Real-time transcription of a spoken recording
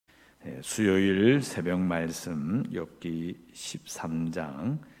수요일 새벽 말씀 욥기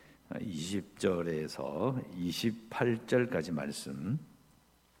 13장 20절에서 28절까지 말씀.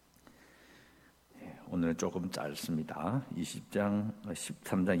 오늘 조금 짧습니다. 13장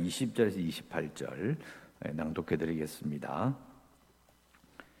 20절에서 28절 낭독해 드리겠습니다.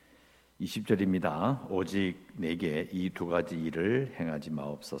 20절입니다. 오직 내게 이 두 가지 일을 행하지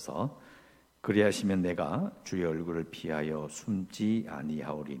마옵소서. 그리하시면 내가 주의 얼굴을 피하여 숨지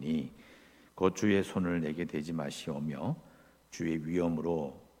아니하오리니 곧 주의 손을 내게 대지 마시오며 주의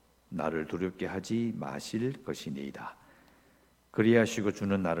위엄으로 나를 두렵게 하지 마실 것이니이다. 그리하시고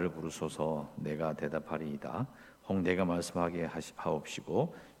주는 나를 부르소서. 내가 대답하리이다. 혹 내가 말씀하게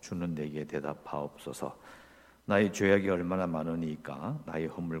하옵시고 주는 내게 대답하옵소서. 나의 죄악이 얼마나 많으니까 나의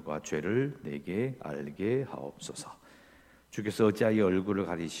허물과 죄를 내게 알게 하옵소서. 주께서 어찌하여 얼굴을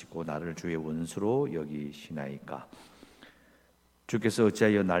가리시고 나를 주의 원수로 여기시나이까? 주께서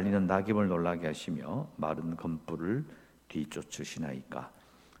어찌하여 날리는 낙엽을 놀라게 하시며 마른 검불을 뒤쫓으시나이까?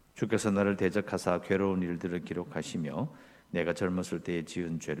 주께서 나를 대적하사 괴로운 일들을 기록하시며 내가 젊었을 때에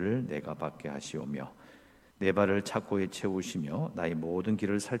지은 죄를 내가 받게 하시오며 내 발을 착고에 채우시며 나의 모든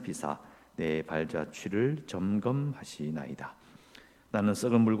길을 살피사 내 발자취를 점검하시나이다. 나는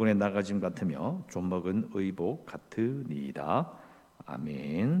썩은 물건에 나가짐 같으며 좀 먹은 의복 같으니이다.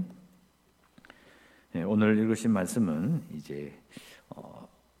 아멘. 오늘 읽으신 말씀은 이제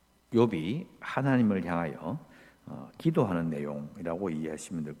욥이 하나님을 향하여 기도하는 내용이라고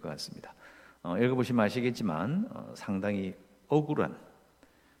이해하시면 될 것 같습니다. 읽어보시면 아시겠지만 상당히 억울한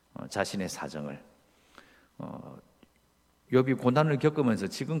자신의 사정을 욥이 고난을 겪으면서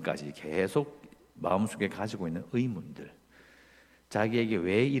지금까지 계속 마음속에 가지고 있는 의문들, 자기에게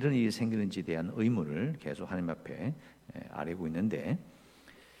왜 이런 일이 생기는지에 대한 의문을 계속 하나님 앞에 아뢰고 있는데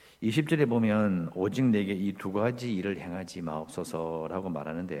 20절에 보면 오직 내게 이 두 가지 일을 행하지 마옵소서라고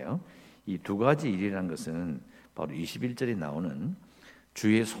말하는데요. 이 두 가지 일이라는 것은 바로 21절에 나오는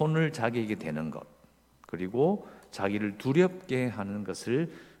주의 손을 자기에게 대는 것, 그리고 자기를 두렵게 하는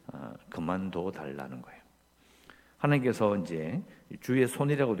것을 그만둬 달라는 거예요. 하나님께서 이제 주의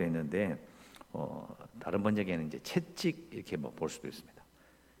손이라고 되어 있는데 다른 번역에는 이제 채찍 이렇게 볼 수도 있습니다.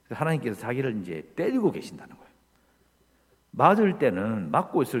 하나님께서 자기를 이제 때리고 계신다는 거예요.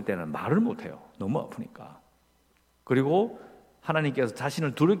 맞고 있을 때는 말을 못 해요. 너무 아프니까. 그리고 하나님께서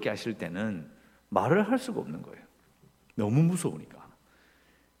자신을 두렵게 하실 때는 말을 할 수가 없는 거예요. 너무 무서우니까.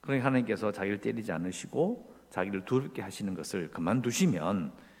 그러니까 하나님께서 자기를 때리지 않으시고 자기를 두렵게 하시는 것을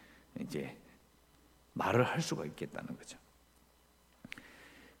그만두시면 이제 말을 할 수가 있겠다는 거죠.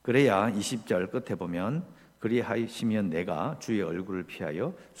 그래야 20절 끝에 보면 그리하시면 내가 주의 얼굴을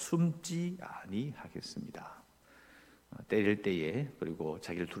피하여 숨지 아니하겠습니다. 때릴 때에 그리고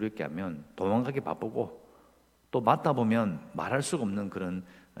자기를 두렵게 하면 도망가기 바쁘고 또 맞다 보면 말할 수가 없는 그런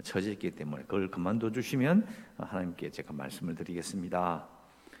처지이기 때문에 그걸 그만둬 주시면 하나님께 제가 말씀을 드리겠습니다.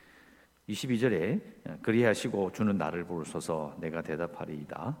 22절에 그리하시고 주는 나를 부르소서. 내가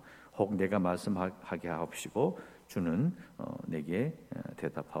대답하리이다. 혹 내가 말씀하게 하옵시고 주는 내게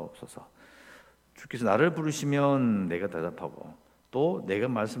대답하옵소서. 주께서 나를 부르시면 내가 대답하고 또 내가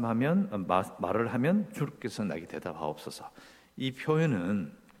말을 하면 주께서 나에게 대답하옵소서. 이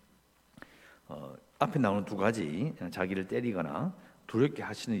표현은 앞에 나오는 두 가지 자기를 때리거나 두렵게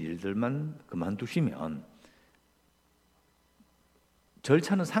하시는 일들만 그만두시면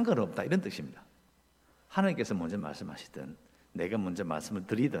절차는 상관없다 이런 뜻입니다. 하나님께서 먼저 말씀하시든 내가 먼저 말씀을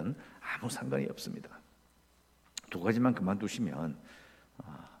드리든 아무 상관이 없습니다. 두 가지만 그만두시면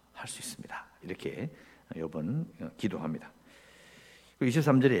할 수 있습니다. 이렇게 욥은 기도합니다.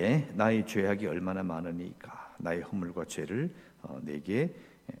 23절에 나의 죄악이 얼마나 많으니까 나의 허물과 죄를 내게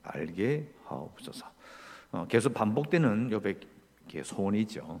알게 하옵소서. 계속 반복되는 욥의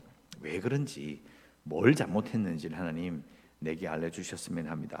소원이죠. 왜 그런지 뭘 잘못했는지를 하나님 내게 알려주셨으면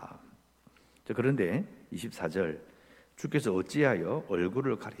합니다. 그런데 24절 주께서 어찌하여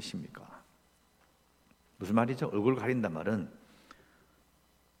얼굴을 가리십니까? 무슨 말이죠? 얼굴을 가린단 말은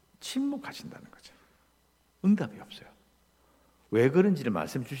침묵하신다는 거죠. 응답이 없어요. 왜 그런지를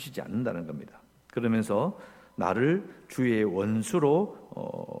말씀 주시지 않는다는 겁니다. 그러면서 나를 주의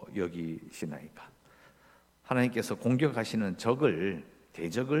원수로 여기시나이까? 하나님께서 공격하시는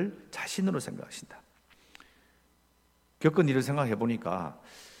대적을 자신으로 생각하신다. 겪은 일을 생각해 보니까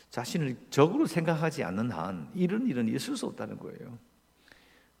자신을 적으로 생각하지 않는 한 이런 일은 있을 수 없다는 거예요.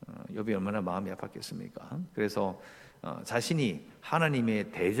 욥이 얼마나 마음이 아팠겠습니까? 그래서 자신이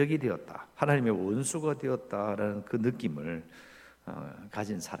하나님의 대적이 되었다, 하나님의 원수가 되었다라는 그 느낌을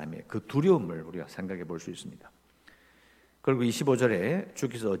가진 사람의 그 두려움을 우리가 생각해 볼 수 있습니다. 그리고 25절에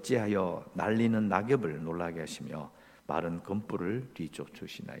주께서 어찌하여 날리는 낙엽을 놀라게 하시며 마른 검불을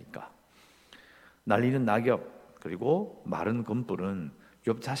뒤쫓으시나이까. 날리는 낙엽 그리고 마른 검불은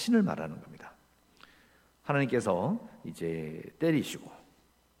욥 자신을 말하는 겁니다. 하나님께서 이제 때리시고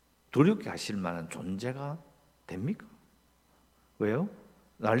두렵게 하실 만한 존재가 됩니까? 왜요?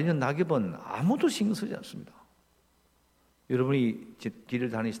 날리는 낙엽은 아무도 신경 쓰지 않습니다. 여러분이 길을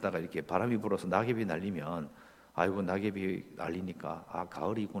다니시다가 이렇게 바람이 불어서 낙엽이 날리면 아이고 낙엽이 날리니까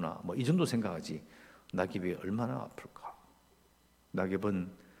가을이구나 뭐 이 정도 생각하지 낙엽이 얼마나 아플까? 낙엽은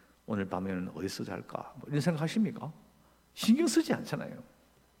오늘 밤에는 어디서 잘까? 뭐 이런 생각 하십니까? 신경 쓰지 않잖아요.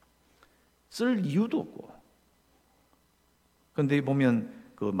 쓸 이유도 없고. 그런데 보면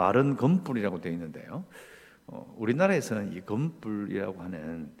그 마른 검불이라고 되어 있는데요. 우리나라에서는 이 검불이라고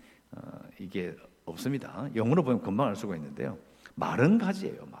하는 이게 없습니다. 영어로 보면 금방 알 수가 있는데요. 마른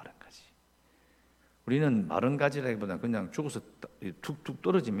가지예요. 마른 가지. 우리는 마른 가지라기보다 그냥 죽어서 툭툭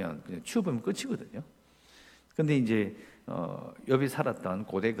떨어지면 그냥 치워보면 끝이거든요. 근데 이제 욥이 살았던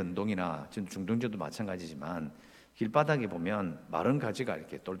고대 근동이나 지금 중동지도 마찬가지지만 길바닥에 보면 마른 가지가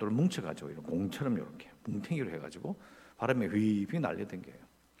이렇게 똘똘 뭉쳐가지고 이런 공처럼 이렇게 뭉탱이로 해가지고 바람에 휘휘 날려댕겨요.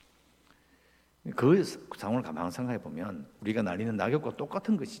 그 상황을 가만히 생각해 보면 우리가 날리는 낙엽과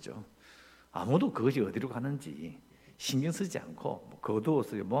똑같은 것이죠. 아무도 그것이 어디로 가는지 신경 쓰지 않고 뭐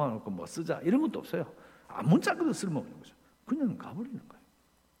거두어서 모아놓고 뭐 쓰자 이런 것도 없어요. 아무짝에도 쓸모없는 거죠. 그냥 가버리는 거예요.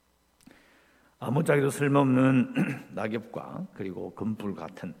 아무짝에도 쓸모없는 낙엽과 그리고 검불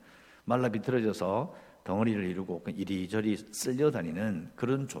같은 말라 비틀어져서 덩어리를 이루고 이리저리 쓸려다니는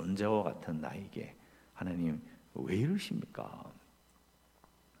그런 존재와 같은 나에게 하나님 왜 이러십니까?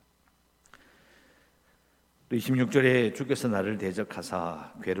 또 26절에 주께서 나를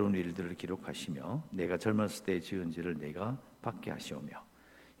대적하사 괴로운 일들을 기록하시며 내가 젊었을 때 지은 죄를 내가 받게 하시오며.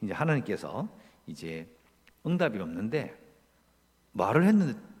 이제 하나님께서 이제 응답이 없는데 말을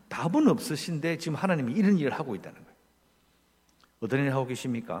했는데 답은 없으신데 지금 하나님이 이런 일을 하고 있다는 거예요. 어떤 일을 하고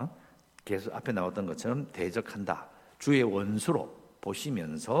계십니까? 계속 앞에 나왔던 것처럼 대적한다. 주의 원수로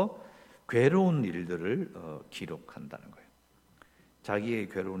보시면서 괴로운 일들을 기록한다는 거예요. 자기의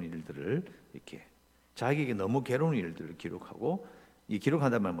괴로운 일들을 이렇게 자기에게 너무 괴로운 일들을 기록하고, 이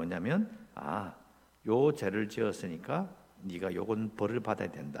기록한다는 말은 뭐냐면 요 죄를 지었으니까 네가 요건 벌을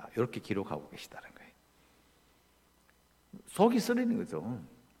받아야 된다. 이렇게 기록하고 계시다는 거예요. 속이 쓰리는 거죠.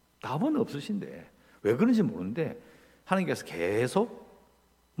 답은 없으신데 왜 그런지 모르는데 하나님께서 계속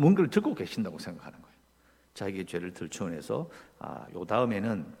뭔가를 적고 계신다고 생각하는 거예요. 자기의 죄를 들추어내서 요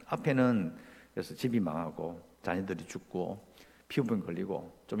다음에는 앞에는 그래서 집이 망하고 자녀들이 죽고 피부병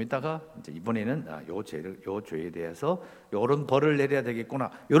걸리고 좀 있다가 이제 이번에는 요 죄에 대해서 요런 벌을 내려야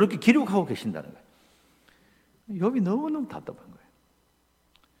되겠구나 이렇게 기록하고 계신다는 거예요. 욥이 너무너무 답답한 거예요.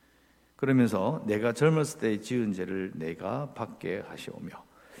 그러면서 내가 젊었을 때 지은 죄를 내가 받게 하시오며,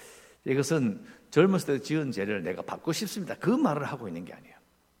 이것은 젊었을 때 지은 죄를 내가 받고 싶습니다 그 말을 하고 있는 게 아니에요.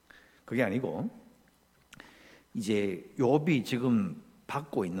 그게 아니고 이제 욥이 지금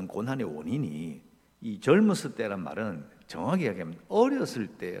받고 있는 고난의 원인이 이 젊었을 때란 말은 정확히 이야기하면 어렸을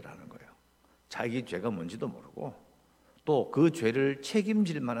때라는 거예요. 자기 죄가 뭔지도 모르고 또 그 죄를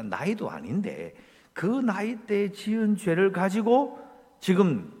책임질 만한 나이도 아닌데 그 나이 때 지은 죄를 가지고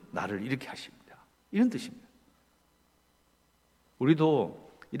지금 나를 이렇게 하십니다. 이런 뜻입니다.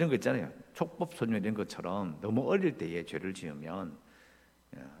 우리도 이런 거 있잖아요. 촉법소년 이런 것처럼 너무 어릴 때에 죄를 지으면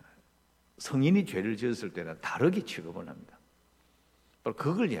성인이 죄를 지었을 때는 다르게 취급을 합니다. 바로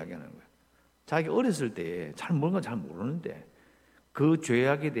그걸 이야기하는 거예요. 자기 어렸을 때에 뭔가 잘 모르는데 그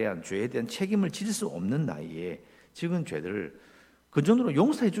죄에 대한 책임을 질 수 없는 나이에 지은 죄들을 그 정도로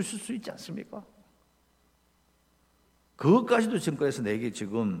용서해 주실 수 있지 않습니까? 그것까지도 증거해서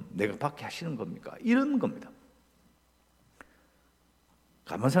내가 받게 하시는 겁니까? 이런 겁니다.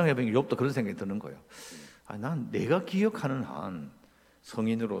 가만 생각해보면 욥도 그런 생각이 드는 거예요. 난 내가 기억하는 한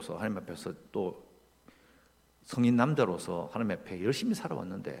성인으로서 하나님 앞에서 또 성인 남자로서 하나님 앞에 열심히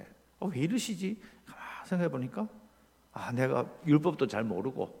살아왔는데 왜 이러시지? 가만 생각해보니까 내가 율법도 잘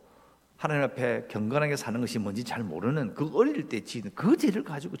모르고 하나님 앞에 경건하게 사는 것이 뭔지 잘 모르는 그 어릴 때 지은 그 죄를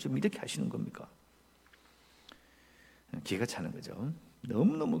가지고 지금 이렇게 하시는 겁니까? 기가 차는 거죠.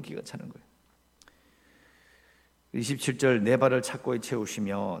 너무너무 기가 차는 거예요. 27절 내 발을 착고에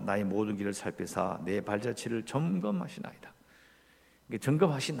채우시며 나의 모든 길을 살피사 내 발자취를 점검하시나이다.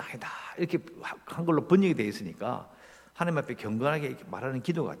 점검하시나이다 이렇게 한글로 번역이 되어 있으니까 하나님 앞에 경건하게 이렇게 말하는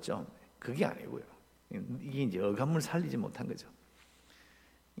기도 같죠. 그게 아니고요. 이게 이제 어감을 살리지 못한 거죠.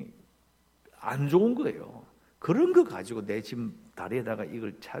 안 좋은 거예요. 그런 거 가지고 내 지금 다리에다가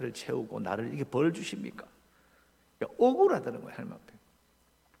이걸 차를 채우고 나를 이렇게 벌 주십니까? 억울하다는 거예요, 하나님 앞에.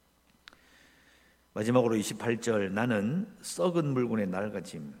 마지막으로 28절 나는 썩은 물건의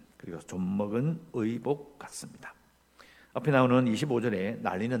낡아짐 그리고 좀 먹은 의복 같습니다. 앞에 나오는 25절에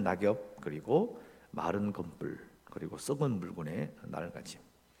날리는 낙엽, 그리고 마른 검불, 그리고 썩은 물건의 날가짐,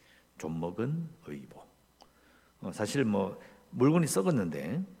 좀먹은 의복. 사실 물건이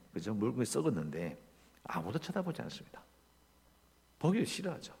썩었는데, 그죠? 물건이 썩었는데 아무도 쳐다보지 않습니다. 보기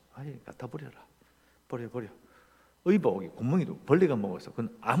싫어하죠. 아예 갖다 버려라. 버려. 의복이 구멍이도 벌레가 먹어서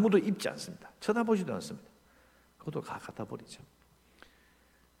그건 아무도 입지 않습니다. 쳐다보지도 않습니다. 그것도 갖다 버리죠.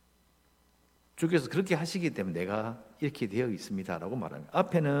 주께서 그렇게 하시기 때문에 내가 이렇게 되어 있습니다라고 말합니다.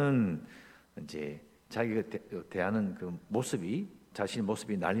 앞에는 이제 자기가 대하는 그 모습이, 자신의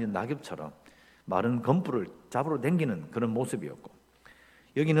모습이 날리는 낙엽처럼 마른 검불을 잡으러 당기는 그런 모습이었고,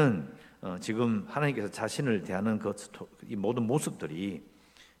 여기는 지금 하나님께서 자신을 대하는 이 모든 모습들이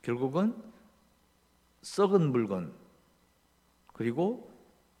결국은 썩은 물건, 그리고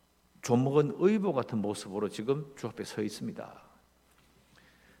좀먹은 의복 같은 모습으로 지금 주 앞에 서 있습니다.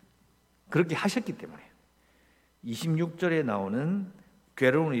 그렇게 하셨기 때문에 26절에 나오는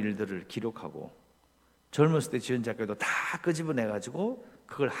괴로운 일들을 기록하고 젊었을 때 지은 죄악도 다 끄집어내가지고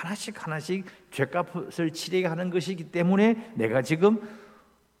그걸 하나씩 죄값을 치르게 하는 것이기 때문에 내가 지금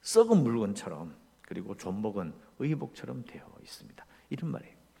썩은 물건처럼, 그리고 좀먹은 의복처럼 되어 있습니다. 이런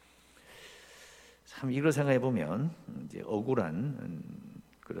말이에요. 참 이걸 생각해 보면 이제 억울한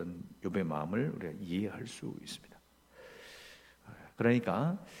그런 욥의 마음을 우리가 이해할 수 있습니다.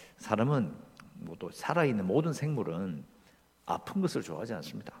 그러니까 사람은 또 살아있는 모든 생물은 아픈 것을 좋아하지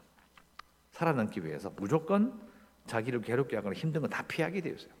않습니다. 살아남기 위해서 무조건 자기를 괴롭게 하거나 힘든 건 다 피하게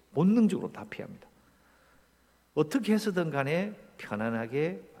되어 있어요. 본능적으로 다 피합니다. 어떻게 해서든 간에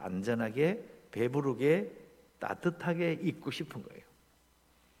편안하게, 안전하게, 배부르게, 따뜻하게 있고 싶은 거예요.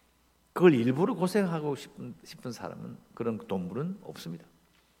 그걸 일부러 고생하고 싶은 사람은, 그런 동물은 없습니다.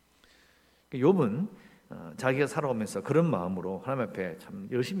 욥은 자기가 살아오면서 그런 마음으로 하나님 앞에 참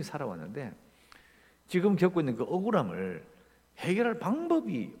열심히 살아왔는데 지금 겪고 있는 그 억울함을 해결할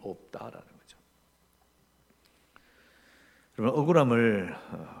방법이 없다라는 거죠. 그러면 억울함을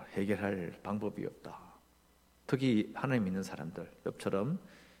해결할 방법이 없다. 특히 하나님 믿는 사람들, 욥처럼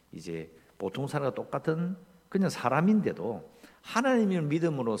이제 보통 사람과 똑같은 그냥 사람인데도 하나님을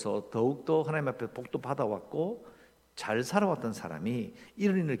믿음으로써 더욱더 하나님 앞에 복도 받아왔고 잘 살아왔던 사람이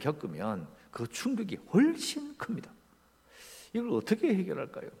이런 일을 겪으면 그 충격이 훨씬 큽니다. 이걸 어떻게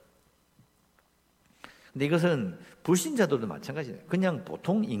해결할까요? 근데 이것은 불신자들도 마찬가지예요. 그냥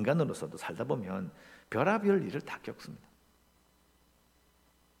보통 인간으로서도 살다 보면 별의별 일을 다 겪습니다.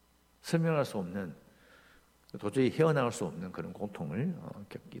 설명할 수 없는, 도저히 헤어나올 수 없는 그런 고통을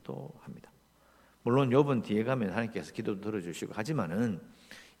겪기도 합니다. 물론 욥은 뒤에 가면 하나님께서 기도 들어주시고 하지만은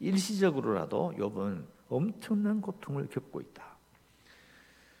일시적으로라도 욥은 엄청난 고통을 겪고 있다.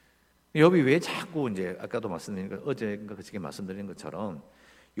 욥이 왜 자꾸 이제 아까도 말씀드린 것, 어제인가 그저께 말씀드린 것처럼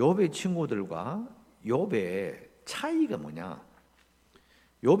욥의 친구들과 욥의 차이가 뭐냐?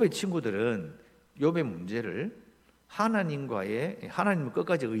 욥의 친구들은 욥의 문제를 하나님을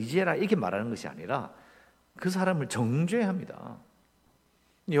끝까지 의지해라 이렇게 말하는 것이 아니라 그 사람을 정죄합니다.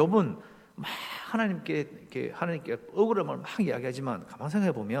 욥은 막 하나님께 억울함을 막 이야기하지만 가만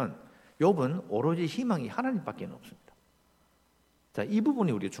생각해 보면 욥은 오로지 희망이 하나님밖에 없습니다. 자, 이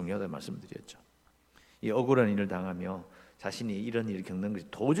부분이 우리가 중요하다는 말씀드렸죠. 이 억울한 일을 당하며 자신이 이런 일을 겪는 것이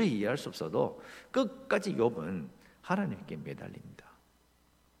도저히 이해할 수 없어도 끝까지 욥은 하나님께 매달립니다.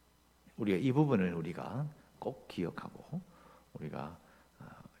 우리가 이 부분을 우리가 꼭 기억하고 우리가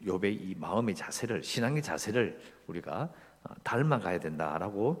욥의 이 마음의 자세를, 신앙의 자세를 우리가 닮아가야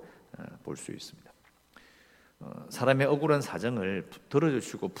된다라고 볼 수 있습니다. 사람의 억울한 사정을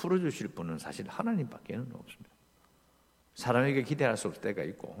들어주시고 풀어주실 분은 사실 하나님밖에는 없습니다. 사람에게 기대할 수 없을 때가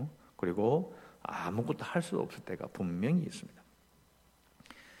있고, 그리고 아무것도 할 수 없을 때가 분명히 있습니다.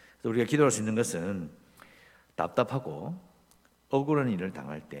 그래서 우리가 기도할 수 있는 것은 답답하고 억울한 일을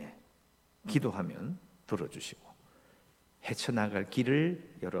당할 때 기도하면 들어주시고 헤쳐나갈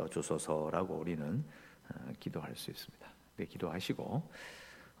길을 열어주소서라고 우리는 기도할 수 있습니다. 네, 기도하시고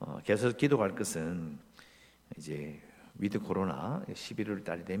계속 기도할 것은 이제 위드 코로나 11월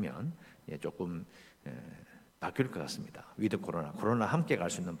달이 되면 조금 바뀔 것 같습니다. 위드 코로나 함께 갈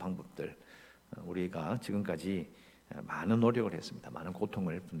수 있는 방법들, 우리가 지금까지 많은 노력을 했습니다. 많은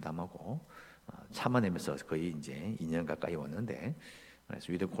고통을 분담하고 참아내면서 거의 이제 2년 가까이 왔는데,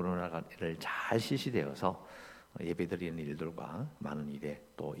 그래서 위드 코로나를 잘 실시되어서 예배드리는 일들과 많은 일에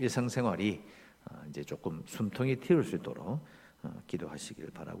또 일상생활이 이제 조금 숨통이 트일 수 있도록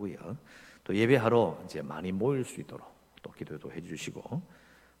기도하시길 바라고요. 또 예배하러 이제 많이 모일 수 있도록 또 기도도 해주시고,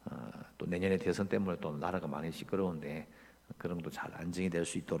 또 내년에 대선 때문에 또 나라가 많이 시끄러운데 그런 것도 잘 안정이 될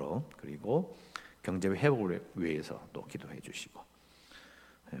수 있도록, 그리고 경제 회복을 위해서 또 기도해 주시고,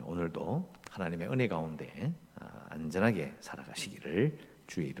 오늘도 하나님의 은혜 가운데 안전하게 살아가시기를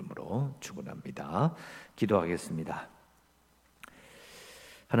주의 이름으로 축원합니다. 기도하겠습니다.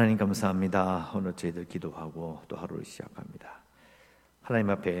 하나님 감사합니다. 오늘 저희들 기도하고 또 하루를 시작합니다. 하나님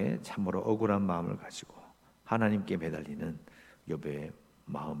앞에 참으로 억울한 마음을 가지고 하나님께 매달리는 욥의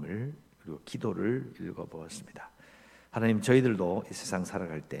마음을 그리고 기도를 읽어보았습니다. 하나님, 저희들도 이 세상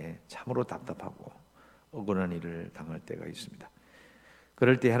살아갈 때 참으로 답답하고 억울한 일을 당할 때가 있습니다.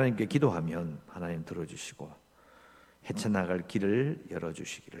 그럴 때 하나님께 기도하면 하나님 들어주시고 헤쳐나갈 길을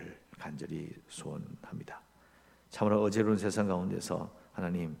열어주시기를 간절히 소원합니다. 참으로 어제로운 세상 가운데서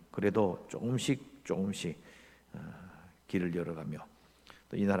하나님 그래도 조금씩 길을 열어가며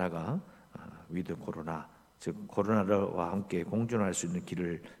또 이 나라가 위드 코로나, 즉 코로나와 함께 공존할 수 있는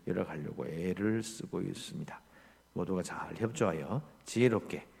길을 열어가려고 애를 쓰고 있습니다. 모두가 잘 협조하여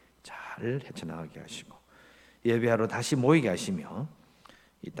지혜롭게 잘 헤쳐나가게 하시고 예배하러 다시 모이게 하시며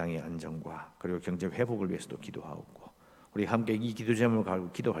이 땅의 안정과 그리고 경제 회복을 위해서도 기도하고 우리 함께 이 기도 제목을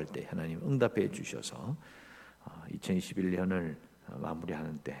가지고 기도할 때 하나님 응답해 주셔서 2021년을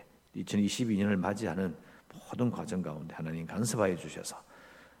마무리하는 때 2022년을 맞이하는 모든 과정 가운데 하나님 간섭하여 주셔서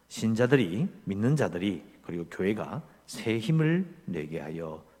신자들이, 믿는 자들이 그리고 교회가 새 힘을 내게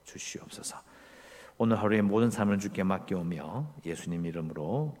하여 주시옵소서. 오늘 하루의 모든 삶을 주께 맡겨오며 예수님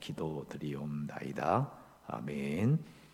이름으로 기도드리옵나이다. 아멘.